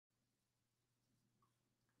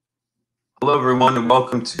Hello, everyone, and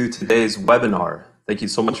welcome to today's webinar. Thank you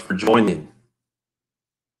so much for joining.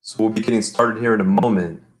 So we'll be getting started here in a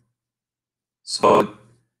moment. So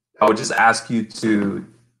I would just ask you to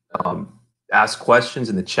ask questions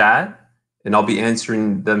in the chat, and I'll be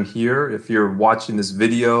answering them here. If you're watching this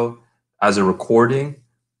video as a recording,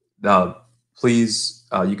 please,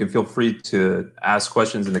 you can feel free to ask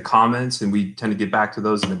questions in the comments, and we tend to get back to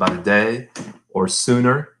those in about a day or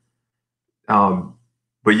sooner.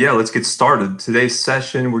 But yeah, let's get started. Today's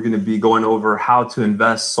session, we're going to be going over how to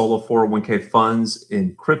invest solo 401k funds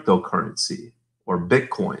in cryptocurrency or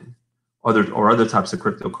Bitcoin, or other types of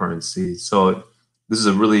cryptocurrency. So this is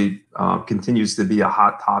a really continues to be a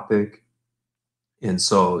hot topic, and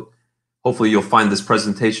so hopefully you'll find this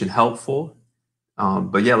presentation helpful.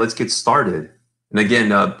 But yeah, let's get started. And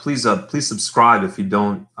again, please subscribe if you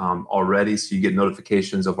don't already, so you get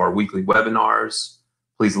notifications of our weekly webinars.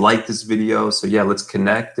 Please like this video. So yeah, let's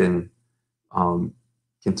connect and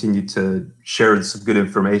continue to share some good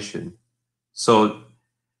information. So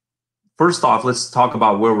first off, let's talk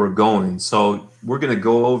about where we're going. So we're going to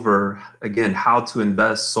go over, again, how to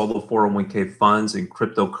invest solo 401k funds in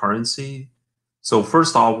cryptocurrency. So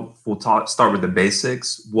first off, we'll start with the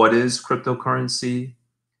basics. What is cryptocurrency?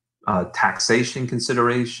 Taxation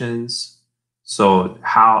considerations. So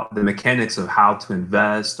how the mechanics of how to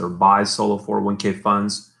invest or buy solo 401k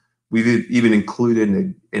funds. We've even included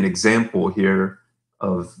an example here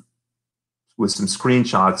with some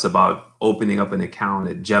screenshots about opening up an account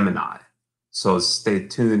at Gemini. So stay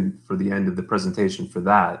tuned for the end of the presentation for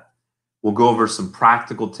that. We'll go over some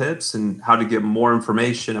practical tips and how to get more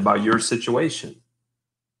information about your situation.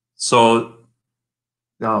 So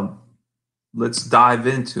let's dive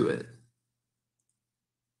into it.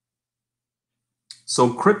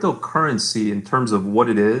 So cryptocurrency, in terms of what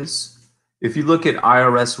it is, if you look at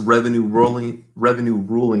IRS revenue ruling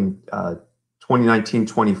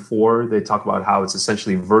 2019-24, they talk about how it's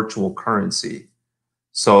essentially virtual currency.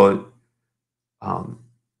 So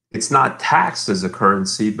it's not taxed as a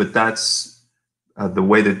currency, but that's the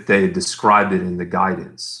way that they described it in the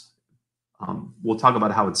guidance. We'll talk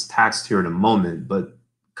about how it's taxed here in a moment, but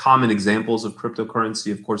common examples of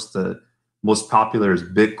cryptocurrency, of course, the most popular is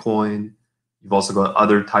Bitcoin. You've also got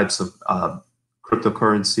other types of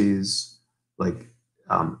cryptocurrencies like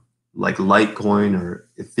Litecoin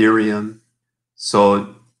or Ethereum.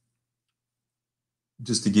 So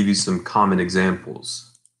just to give you some common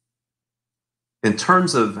examples. In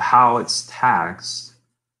terms of how it's taxed,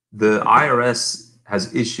 the IRS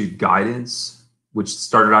has issued guidance, which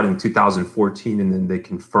started out in 2014, and then they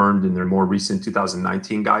confirmed in their more recent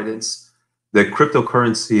 2019 guidance that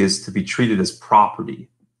cryptocurrency is to be treated as property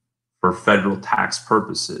for federal tax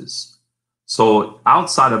purposes. So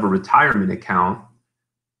outside of a retirement account,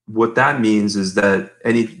 what that means is that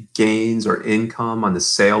any gains or income on the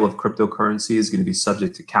sale of cryptocurrency is going to be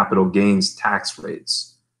subject to capital gains tax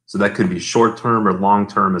rates. So that could be short-term or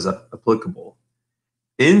long-term as applicable.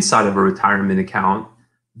 Inside of a retirement account,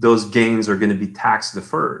 those gains are going to be tax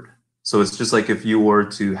deferred. So it's just like if you were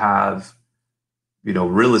to have,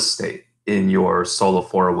 real estate in your solo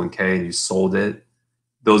 401k and you sold it,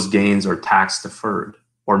 those gains are tax deferred,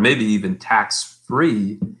 or maybe even tax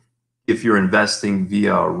free if you're investing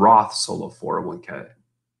via a Roth solo 401k.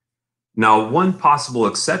 Now, one possible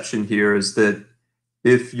exception here is that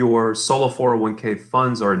if your solo 401k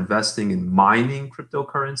funds are investing in mining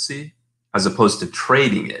cryptocurrency as opposed to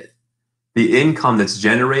trading it, the income that's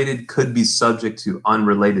generated could be subject to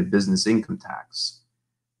unrelated business income tax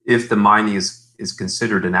if the mining is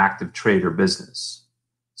considered an active trade or business.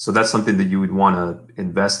 So that's something that you would want to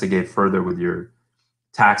investigate further with your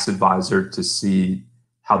tax advisor to see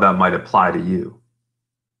how that might apply to you.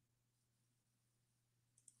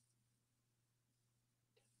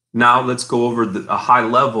 Now let's go over a high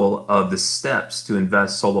level of the steps to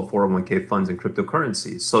invest solo 401k funds in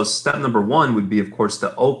cryptocurrency. So step number one would be, of course,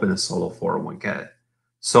 to open a solo 401k.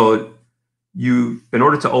 So in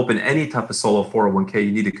order to open any type of solo 401k,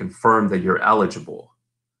 you need to confirm that you're eligible.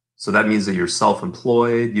 So that means that you're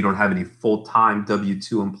self-employed, you don't have any full-time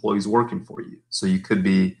W-2 employees working for you. So you could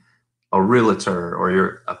be a realtor, or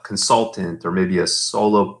you're a consultant, or maybe a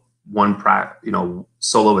solo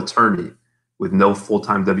attorney with no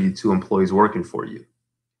full-time W-2 employees working for you.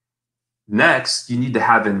 Next, you need to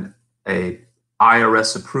have an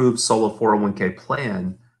IRS-approved solo 401k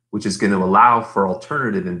plan, which is going to allow for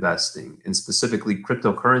alternative investing, and specifically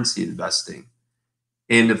cryptocurrency investing.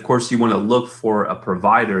 And of course, you want to look for a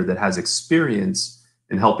provider that has experience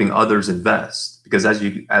in helping others invest, because as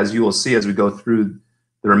you will see as we go through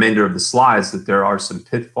the remainder of the slides, that there are some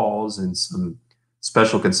pitfalls and some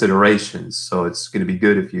special considerations. So it's going to be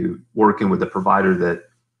good if you're working with a provider that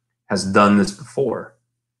has done this before.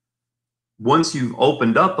 Once you've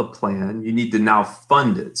opened up a plan, you need to now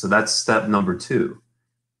fund it. So that's step number 2.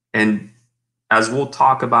 And as we'll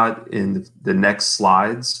talk about in the next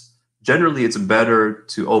slides, generally it's better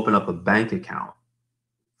to open up a bank account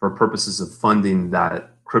for purposes of funding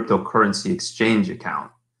that cryptocurrency exchange account.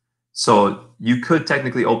 So you could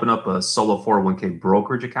technically open up a solo 401k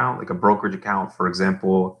brokerage account, like a brokerage account. For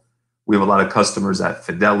example, we have a lot of customers at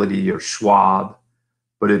Fidelity or Schwab,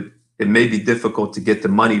 but it may be difficult to get the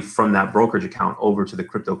money from that brokerage account over to the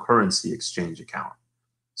cryptocurrency exchange account.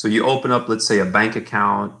 So you open up, let's say, a bank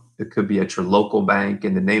account. It could be at your local bank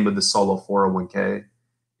in the name of the solo 401k,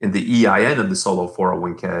 in the EIN of the solo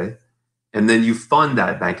 401k, and then you fund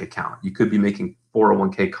that bank account. You could be making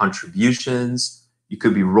 401k contributions. You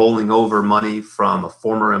could be rolling over money from a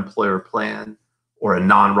former employer plan or a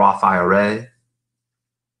non-Roth IRA.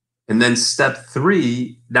 And then step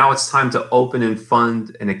 3, now it's time to open and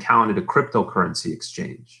fund an account at a cryptocurrency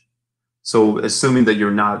exchange. So assuming that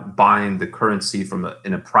you're not buying the currency from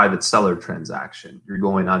in a private seller transaction, you're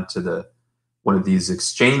going onto one of these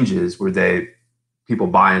exchanges where people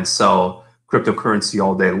buy and sell cryptocurrency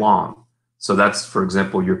all day long. So that's, for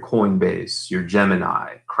example, your Coinbase, your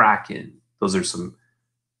Gemini, Kraken. Those are some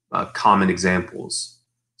common examples.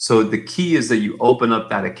 So the key is that you open up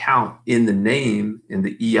that account in the name, in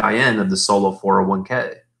the EIN of the solo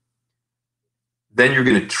 401k. Then you're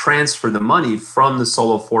going to transfer the money from the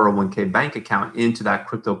solo 401k bank account into that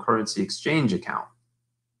cryptocurrency exchange account.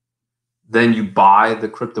 Then you buy the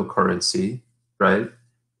cryptocurrency, right?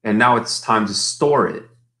 And now it's time to store it.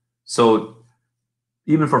 So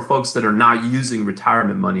even for folks that are not using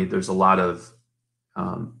retirement money, there's a lot of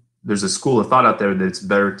there's a school of thought out there that it's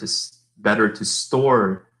better to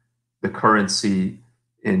store the currency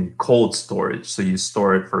in cold storage. So you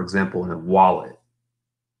store it, for example, in a wallet.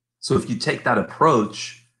 So if you take that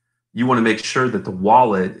approach, you want to make sure that the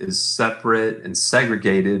wallet is separate and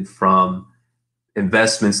segregated from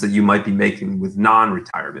investments that you might be making with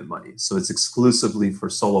non-retirement money. So it's exclusively for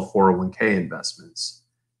solo 401k investments.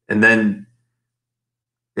 And then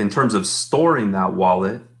in terms of storing that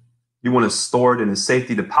wallet, you want to store it in a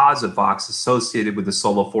safety deposit box associated with the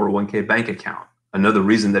solo 401k bank account. Another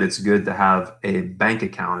reason that it's good to have a bank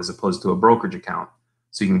account as opposed to a brokerage account,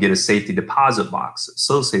 so you can get a safety deposit box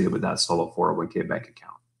associated with that solo 401k bank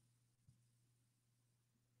account.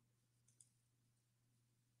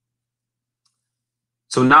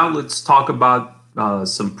 So now let's talk about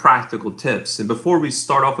some practical tips. And before we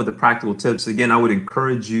start off with the practical tips, again, I would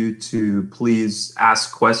encourage you to please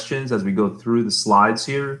ask questions as we go through the slides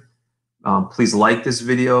here. Please like this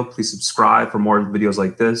video. Please subscribe for more videos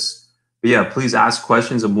like this. But yeah, please ask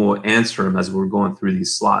questions and we'll answer them as we're going through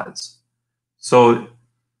these slides. So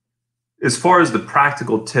as far as the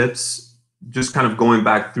practical tips, just kind of going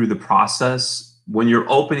back through the process, when you're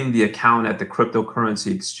opening the account at the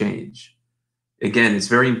cryptocurrency exchange, again, it's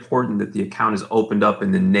very important that the account is opened up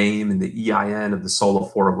in the name and the EIN of the solo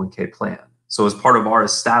 401k plan. So as part of our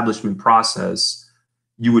establishment process,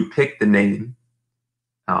 you would pick the name,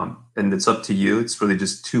 and it's up to you. It's really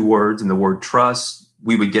just 2 words and the word trust.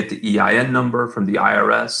 We would get the EIN number from the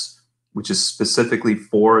IRS, which is specifically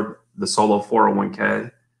for the solo 401k.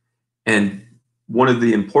 And one of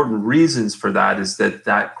the important reasons for that is that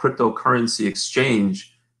that cryptocurrency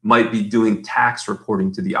exchange might be doing tax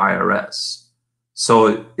reporting to the IRS.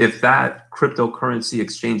 So if that cryptocurrency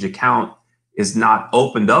exchange account is not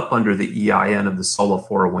opened up under the EIN of the solo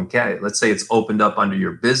 401k, let's say it's opened up under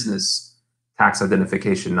your business tax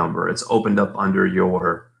identification number, it's opened up under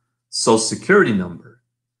your social security number.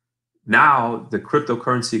 Now the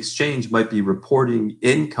cryptocurrency exchange might be reporting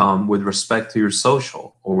income with respect to your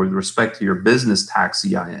social or with respect to your business tax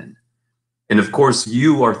EIN. And of course,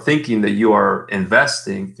 you are thinking that you are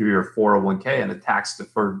investing through your 401k on a tax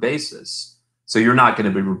deferred basis. So you're not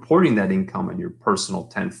going to be reporting that income on your personal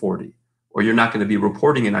 1040, or you're not going to be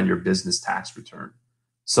reporting it on your business tax return.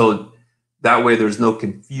 So that way there's no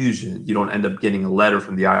confusion. You don't end up getting a letter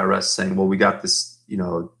from the IRS saying, well, we got this,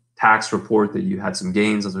 tax report that you had some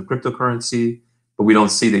gains on the cryptocurrency, but we don't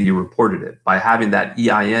see that you reported it. By having that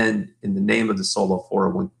EIN in the name of the solo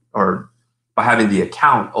 401, or by having the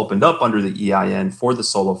account opened up under the EIN for the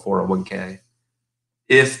solo 401k,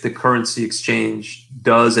 if the currency exchange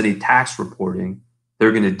does any tax reporting,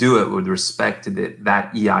 they're going to do it with respect to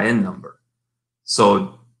that EIN number.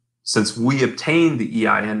 So since we obtained the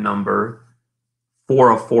EIN number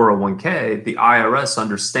for a 401k, the IRS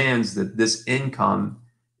understands that this income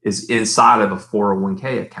is inside of a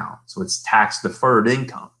 401k account. So it's tax deferred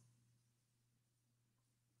income.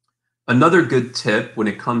 Another good tip when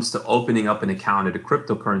it comes to opening up an account at a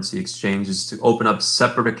cryptocurrency exchange is to open up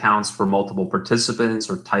separate accounts for multiple participants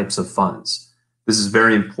or types of funds. This is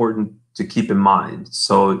very important to keep in mind.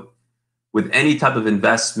 So with any type of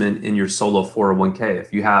investment in your solo 401k,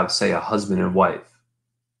 if you have, say, a husband and wife,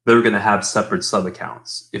 they're going to have separate sub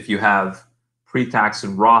accounts. If you have pre-tax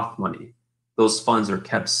and Roth money, those funds are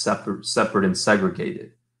kept separate and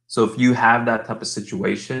segregated. So if you have that type of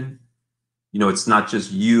situation, it's not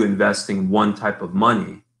just you investing one type of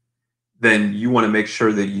money, then you want to make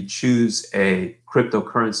sure that you choose a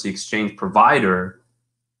cryptocurrency exchange provider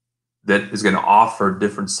that is going to offer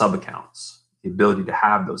different sub accounts, the ability to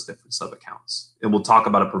have those different sub accounts. And we'll talk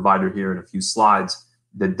about a provider here in a few slides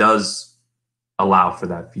that does allow for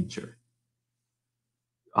that feature.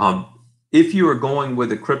 If you are going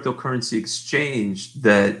with a cryptocurrency exchange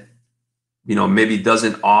that maybe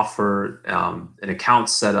doesn't offer an account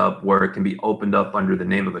setup where it can be opened up under the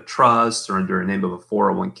name of a trust or under a name of a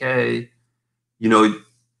 401k,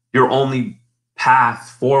 your only path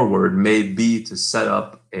forward may be to set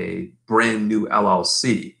up a brand new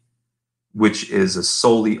LLC, which is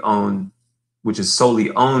solely owned by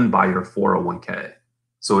your 401k.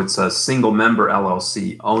 So it's a single member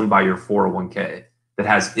LLC owned by your 401k that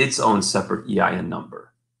has its own separate EIN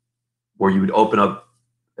number, where you would open up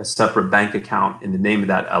a separate bank account in the name of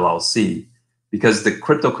that LLC, because the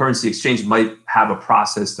cryptocurrency exchange might have a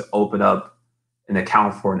process to open up an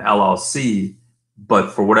account for an LLC, but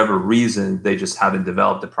for whatever reason, they just haven't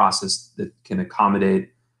developed a process that can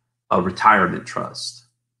accommodate a retirement trust.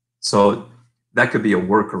 So that could be a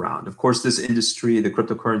workaround. Of course, this industry, the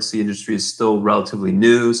cryptocurrency industry, is still relatively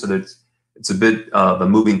new, so it's a bit of a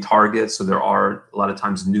moving target. So there are a lot of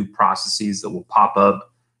times new processes that will pop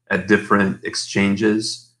up at different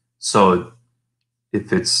exchanges. So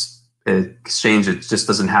if it's an exchange that just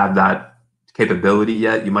doesn't have that capability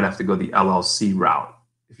yet, you might have to go the LLC route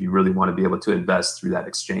if you really want to be able to invest through that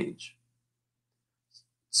exchange.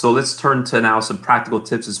 So let's turn to now some practical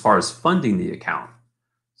tips as far as funding the account.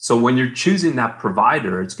 So when you're choosing that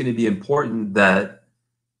provider, it's going to be important that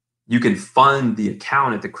you can fund the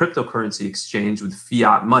account at the cryptocurrency exchange with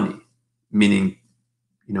fiat money, meaning,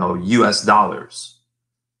 US dollars.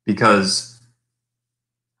 Because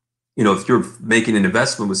if you're making an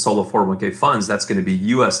investment with solo 401k funds, that's going to be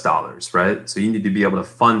US dollars, right? So you need to be able to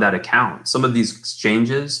fund that account. Some of these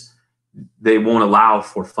exchanges, they won't allow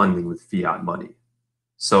for funding with fiat money.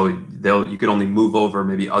 So you can only move over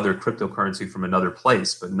maybe other cryptocurrency from another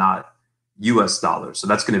place, but not US dollars. So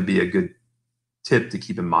that's going to be a good tip to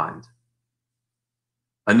keep in mind.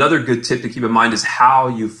 Another good tip to keep in mind is how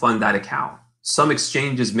you fund that account. Some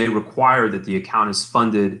exchanges may require that the account is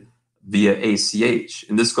funded via ACH.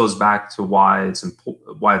 And this goes back to why it's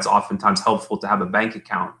oftentimes helpful to have a bank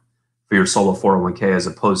account for your solo 401k as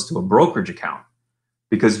opposed to a brokerage account.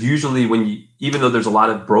 Because usually even though there's a lot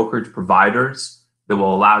of brokerage providers that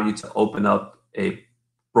will allow you to open up a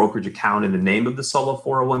brokerage account in the name of the solo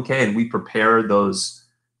 401k, and we prepare those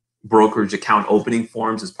brokerage account opening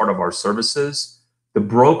forms as part of our services, the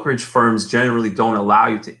brokerage firms generally don't allow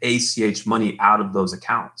you to ACH money out of those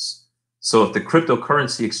accounts. So if the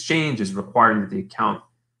cryptocurrency exchange is requiring that the account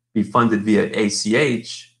be funded via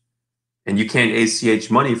ACH, and you can't ACH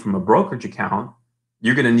money from a brokerage account,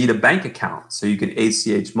 you're going to need a bank account so you can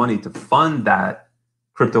ACH money to fund that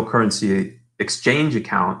cryptocurrency exchange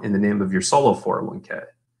account in the name of your solo 401k.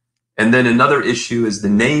 And then another issue is the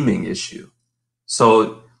naming issue.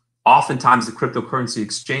 So oftentimes the cryptocurrency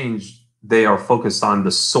exchange, they are focused on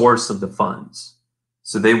the source of the funds.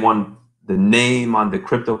 So they want the name on the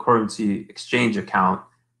cryptocurrency exchange account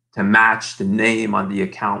to match the name on the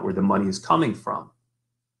account where the money is coming from.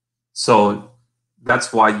 So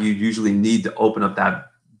that's why you usually need to open up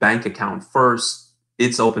that bank account first.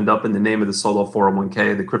 It's opened up in the name of the solo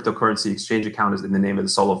 401k. The cryptocurrency exchange account is in the name of the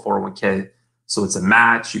solo 401k. So it's a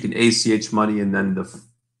match. You can ACH money, and then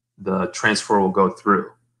the transfer will go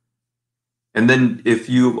through. And then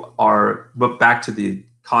but back to the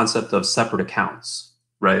concept of separate accounts,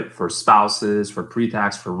 right? For spouses, for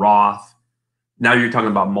pre-tax, for Roth. Now you're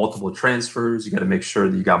talking about multiple transfers. You got to make sure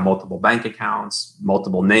that you got multiple bank accounts,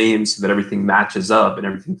 multiple names, so that everything matches up and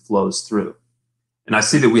everything flows through. And I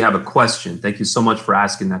see that we have a question. Thank you so much for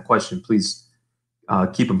asking that question. Please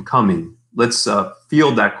keep them coming. Let's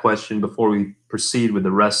field that question before we proceed with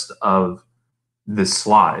the rest of this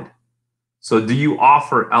slide. So do you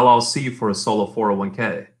offer LLC for a solo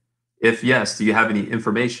 401k? If yes, do you have any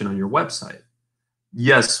information on your website?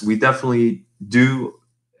 Yes, we definitely do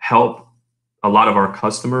help a lot of our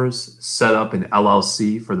customers set up an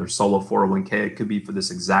LLC for their solo 401k. It could be for this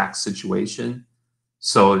exact situation.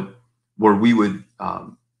 So where we would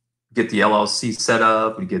get the LLC set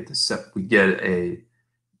up. We get a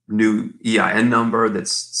new EIN number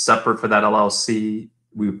that's separate for that LLC.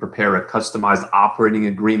 We would prepare a customized operating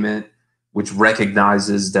agreement, which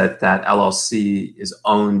recognizes that that LLC is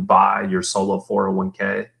owned by your solo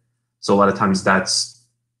 401k. So a lot of times that's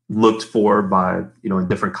looked for by, in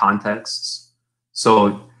different contexts.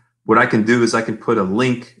 So what I can do is I can put a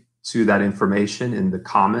link to that information in the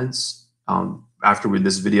comments after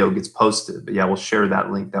this video gets posted. But yeah, we'll share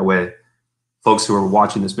that link. That way, folks who are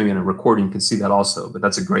watching this maybe in a recording can see that also. But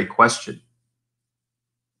that's a great question.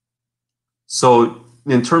 So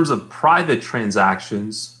in terms of private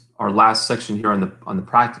transactions, our last section here on the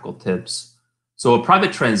practical tips. So a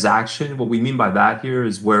private transaction, what we mean by that here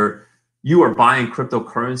is where you are buying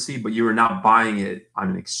cryptocurrency, but you are not buying it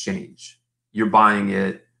on an exchange. You're buying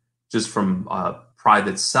it just from a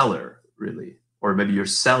private seller, really, or maybe you're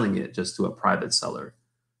selling it just to a private seller.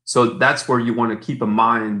 So that's where you want to keep in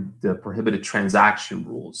mind the prohibited transaction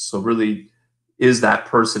rules. So really, is that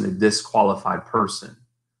person a disqualified person?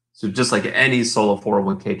 So just like any solo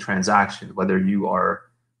 401k transaction, whether you are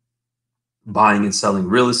buying and selling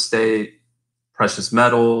real estate, precious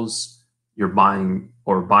metals, you're buying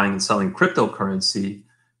and selling cryptocurrency,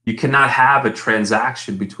 you cannot have a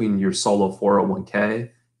transaction between your solo 401k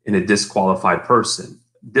and a disqualified person.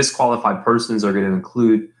 Disqualified persons are going to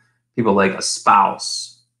include people like a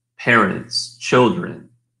spouse, parents, children,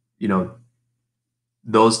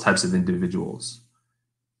 those types of individuals.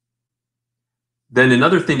 Then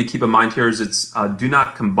another thing to keep in mind here is it's do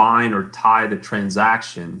not combine or tie the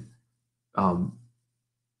transaction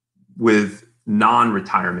with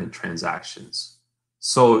non-retirement transactions.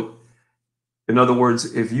 So in other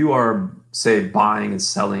words, if you are, say, buying and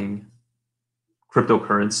selling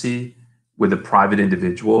cryptocurrency with a private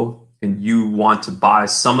individual and you want to buy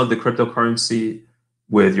some of the cryptocurrency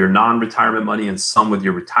with your non-retirement money and some with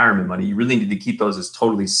your retirement money, you really need to keep those as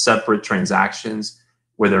totally separate transactions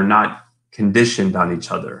where they're not conditioned on each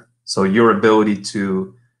other. So your ability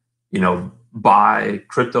to, buy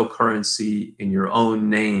cryptocurrency in your own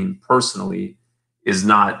name personally is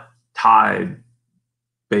not tied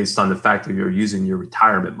based on the fact that you're using your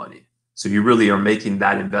retirement money. So you really are making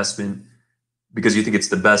that investment because you think it's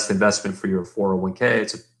the best investment for your 401k.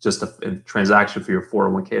 It's just a transaction for your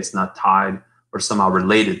 401k. It's not tied or somehow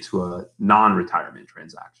related to a non-retirement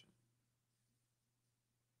transaction.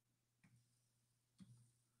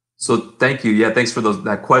 So thank you. Yeah, thanks for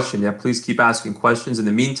that question. Yeah, please keep asking questions. In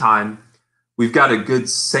the meantime, we've got a good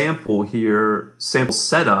sample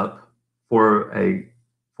setup for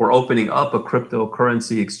opening up a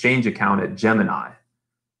cryptocurrency exchange account at Gemini.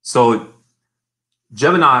 So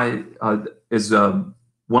Gemini is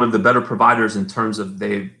one of the better providers in terms of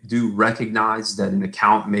they do recognize that an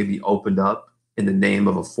account may be opened up in the name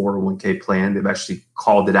of a 401k plan. They've actually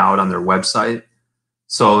called it out on their website.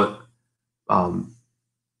 So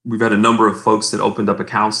we've had a number of folks that opened up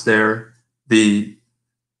accounts there.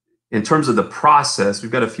 In terms of the process,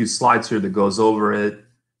 we've got a few slides here that goes over it.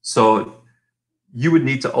 So you would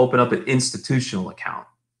need to open up an institutional account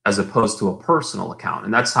as opposed to a personal account.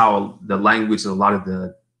 And that's how the language that a lot of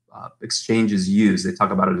the exchanges use. They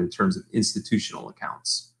talk about it in terms of institutional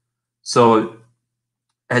accounts. So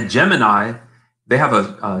at Gemini, they have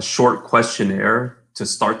a short questionnaire to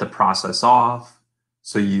start the process off.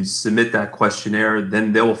 So you submit that questionnaire,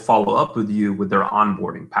 then they will follow up with you with their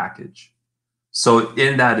onboarding package. So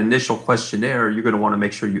in that initial questionnaire, you're going to want to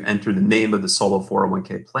make sure you enter the name of the solo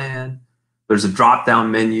 401k plan. There's a drop-down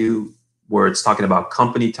menu where it's talking about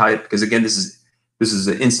company type, because again, this is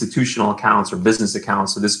an institutional accounts or business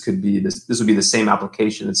accounts. So this would be the same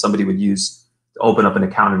application that somebody would use to open up an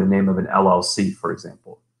account in the name of an LLC, for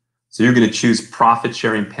example. So you're going to choose profit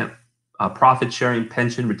sharing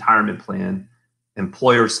pension retirement plan,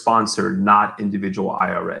 employer sponsored, not individual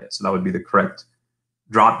IRA. So that would be the correct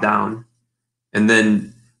drop down. And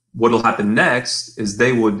then what will happen next is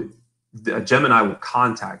Gemini will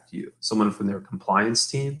contact you, someone from their compliance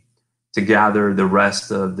team, to gather the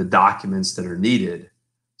rest of the documents that are needed.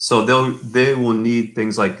 So they will need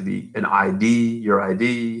things like an ID, your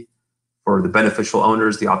ID, for the beneficial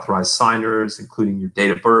owners, the authorized signers, including your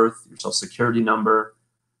date of birth, your social security number.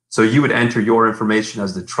 So you would enter your information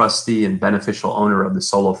as the trustee and beneficial owner of the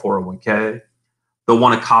solo 401k. They'll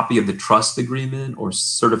want a copy of the trust agreement or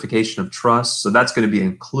certification of trust. So that's going to be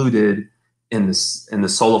included in the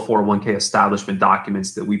solo 401k establishment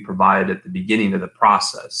documents that we provide at the beginning of the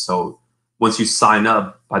process. So once you sign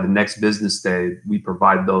up, by the next business day, we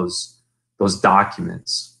provide those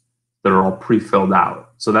documents that are all pre-filled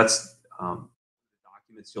out. So that's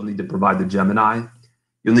documents you'll need to provide to Gemini.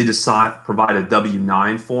 You'll need to provide a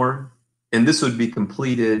W-9 form, and this would be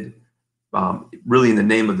completed really in the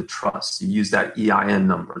name of the trust. You use that EIN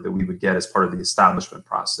number that we would get as part of the establishment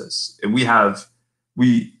process. And we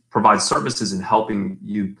provide services in helping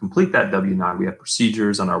you complete that W-9. We have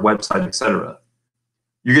procedures on our website, et cetera.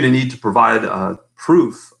 You're going to need to provide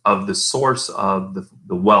proof of the source of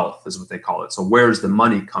the wealth, is what they call it. So where's the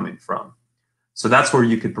money coming from? So that's where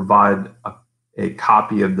you could provide a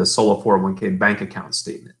copy of the Solo 401k bank account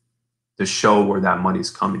statement to show where that money is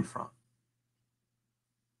coming from.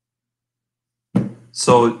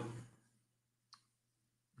 So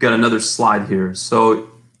got another slide here. So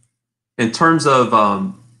in terms of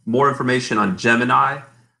more information on Gemini,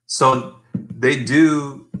 so they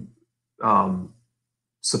do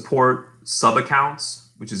support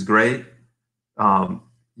sub-accounts, which is great.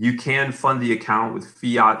 You can fund the account with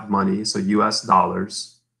fiat money, so US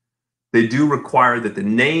dollars. They do require that the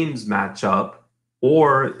names match up,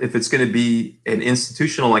 or if it's going to be an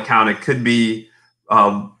institutional account, it could be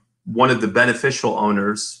one of the beneficial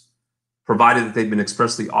owners, provided that they've been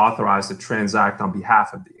expressly authorized to transact on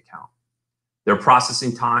behalf of the account. Their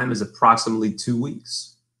processing time is approximately 2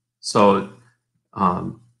 weeks. So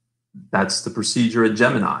that's the procedure at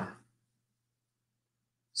Gemini.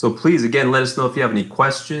 So please, again, let us know if you have any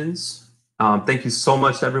questions. Thank you so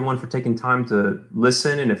much, everyone, for taking time to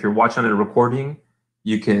listen. And if you're watching a recording,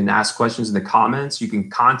 you can ask questions in the comments. You can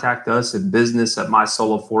contact us at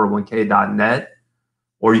business@mysolo401k.net,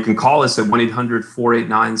 or you can call us at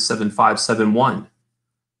 1-800-489-7571.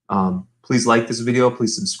 Please like this video.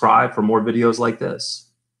 Please subscribe for more videos like this.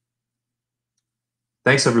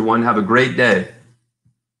 Thanks, everyone. Have a great day.